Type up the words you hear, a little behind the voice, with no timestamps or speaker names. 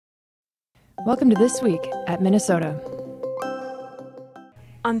Welcome to This Week at Minnesota.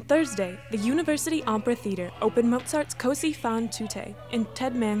 On Thursday, the University Opera Theater opened Mozart's Cosi tutte in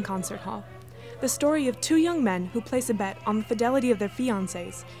Ted Mann Concert Hall. The story of two young men who place a bet on the fidelity of their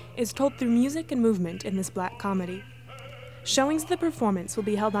fiancés is told through music and movement in this black comedy. Showings of the performance will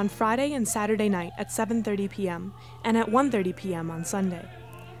be held on Friday and Saturday night at 7:30 p.m. and at 1:30 p.m. on Sunday.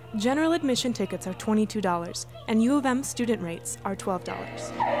 General admission tickets are $22, and U of M student rates are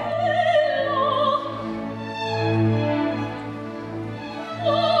 $12.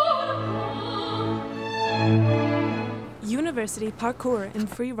 University parkour and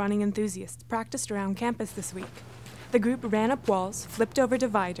free running enthusiasts practiced around campus this week. The group ran up walls, flipped over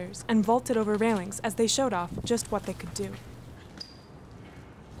dividers, and vaulted over railings as they showed off just what they could do.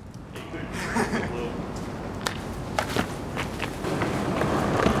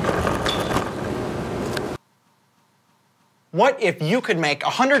 What if you could make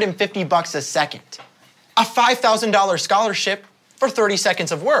 $150 a second? A $5,000 scholarship for 30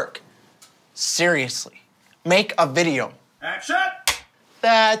 seconds of work? Seriously, make a video. Action!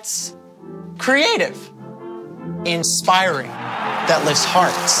 That's creative, inspiring, that lifts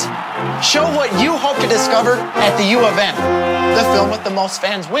hearts. Show what you hope to discover at the U of M. The film with the most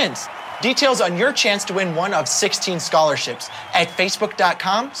fans wins. Details on your chance to win one of 16 scholarships at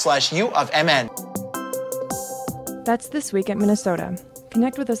facebook.com/UofMN. That's This Week at Minnesota.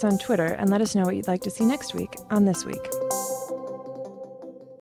 Connect with us on Twitter and let us know what you'd like to see next week on This Week.